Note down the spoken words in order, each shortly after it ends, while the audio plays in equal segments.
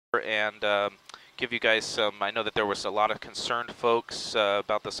and give you guys some. I know that there was a lot of concerned folks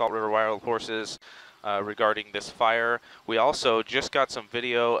about the Salt River wild horses regarding this fire. We also just got some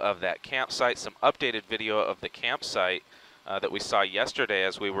video of that campsite, some updated video of the campsite that we saw yesterday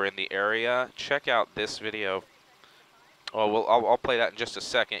as we were in the area. Check out this video. Oh, I'll play that in just a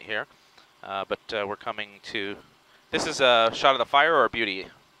second here. But we're coming to. This is a shot of the fire or a beauty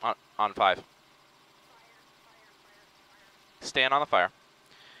on 5. Stand on the fire.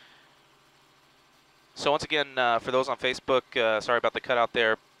 So once again, for those on Facebook, sorry about the cutout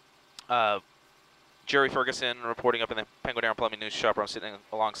there. Jerry Ferguson reporting up in the Penguin Air and Plumbing News Shop. I'm sitting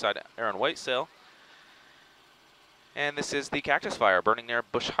alongside Aaron Whitesail. And this is the Cactus Fire burning near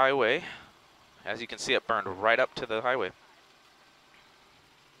Bush Highway. As you can see, it burned right up to the highway.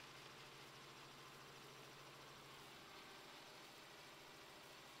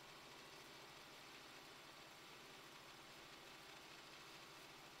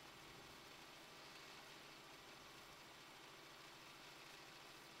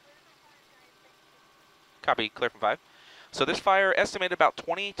 Copy, clear from 5. So this fire estimated about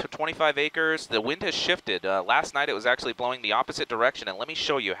 20 to 25 acres. The wind has shifted. Last night it was actually blowing the opposite direction, and let me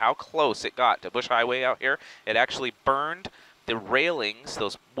show you how close it got to Bush Highway out here. It actually burned the railings,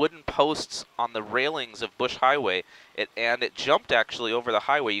 those wooden posts on the railings of Bush Highway, and it jumped actually over the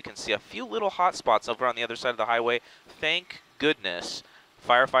highway. You can see a few little hot spots over on the other side of the highway. Thank goodness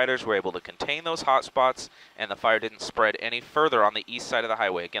firefighters were able to contain those hot spots, and the fire didn't spread any further on the east side of the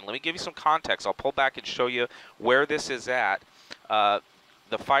highway. Again, let me give you some context. I'll pull back and show you where this is at. The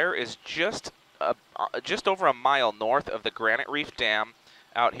fire is just over a mile north of the Granite Reef Dam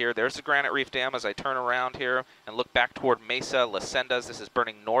out here. There's the Granite Reef Dam as I turn around here and look back toward Mesa, La Sendas. This is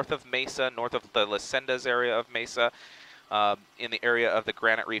burning north of Mesa, north of the La Sendas area of Mesa, in the area of the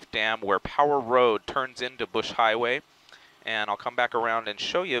Granite Reef Dam where Power Road turns into Bush Highway. And I'll come back around and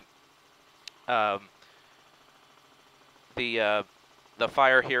show you the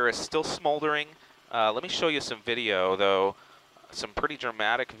fire here is still smoldering. Let me show you some video, though, some pretty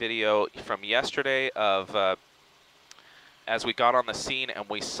dramatic video from yesterday of as we got on the scene and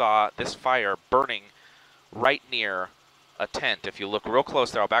we saw this fire burning right near a tent. If you look real close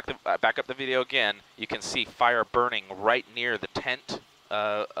there, I'll back up the video again. You can see fire burning right near the tent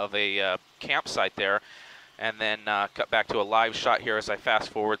of a campsite there. And then cut back to a live shot here as I fast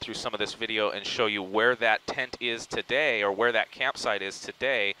forward through some of this video and show you where that tent is today, or where that campsite is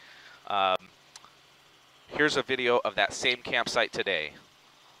today. Here's a video of that same campsite today.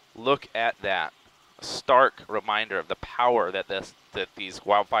 Look at that. A stark reminder of the power that these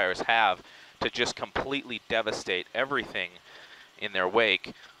wildfires have to just completely devastate everything in their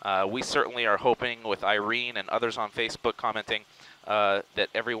wake. We certainly are hoping, with Irene and others on Facebook commenting, that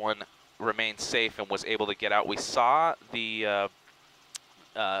everyone remained safe and was able to get out. We saw the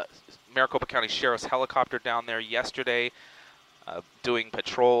Maricopa County Sheriff's helicopter down there yesterday doing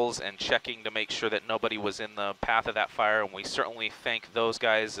patrols and checking to make sure that nobody was in the path of that fire, and we certainly thank those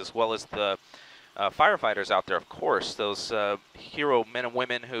guys as well as the firefighters out there, of course, those hero men and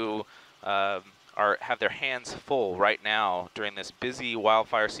women who have their hands full right now during this busy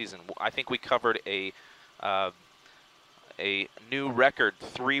wildfire season. I think we covered a new record,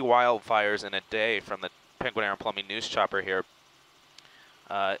 3 wildfires in a day from the Penguin Air and Plumbing News Chopper here.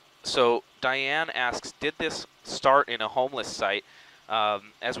 So Diane asks, did this start in a homeless site?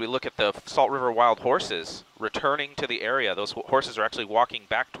 As we look at the Salt River wild horses returning to the area, those horses are actually walking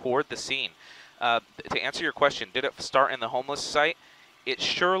back toward the scene. To answer your question, did it start in the homeless site? It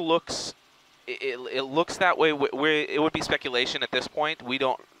sure looks, it looks that way. It would be speculation at this point.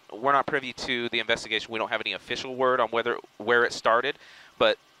 We're not privy to the investigation. We don't have any official word on where it started,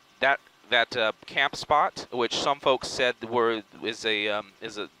 but that camp spot, which some folks said is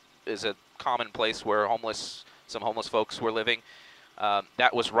a common place where some homeless folks were living,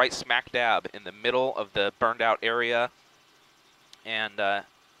 that was right smack dab in the middle of the burned out area, and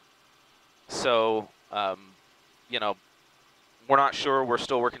so you know, we're not sure. We're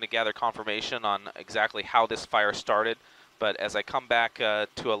still working to gather confirmation on exactly how this fire started. But as I come back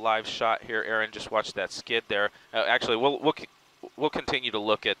to a live shot here, Aaron, just watch that skid there. Actually, we'll continue to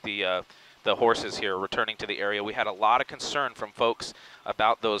look at the horses here returning to the area. We had a lot of concern from folks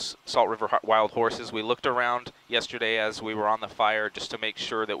about those Salt River wild horses. We looked around yesterday as we were on the fire just to make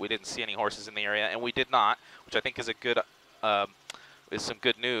sure that we didn't see any horses in the area, and we did not, which I think is some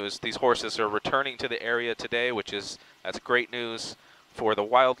good news. These horses are returning to the area today, that's great news for the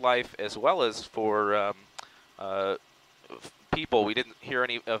wildlife as well as for people. We didn't hear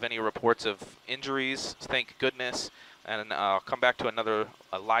any reports of injuries, thank goodness. And I'll come back to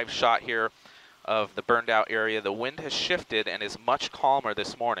a live shot here of the burned out area. The wind has shifted and is much calmer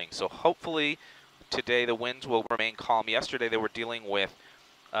this morning. So hopefully today the winds will remain calm. Yesterday they were dealing with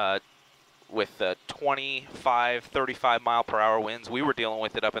 25, 35 mile per hour winds. We were dealing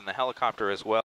with it up in the helicopter as well.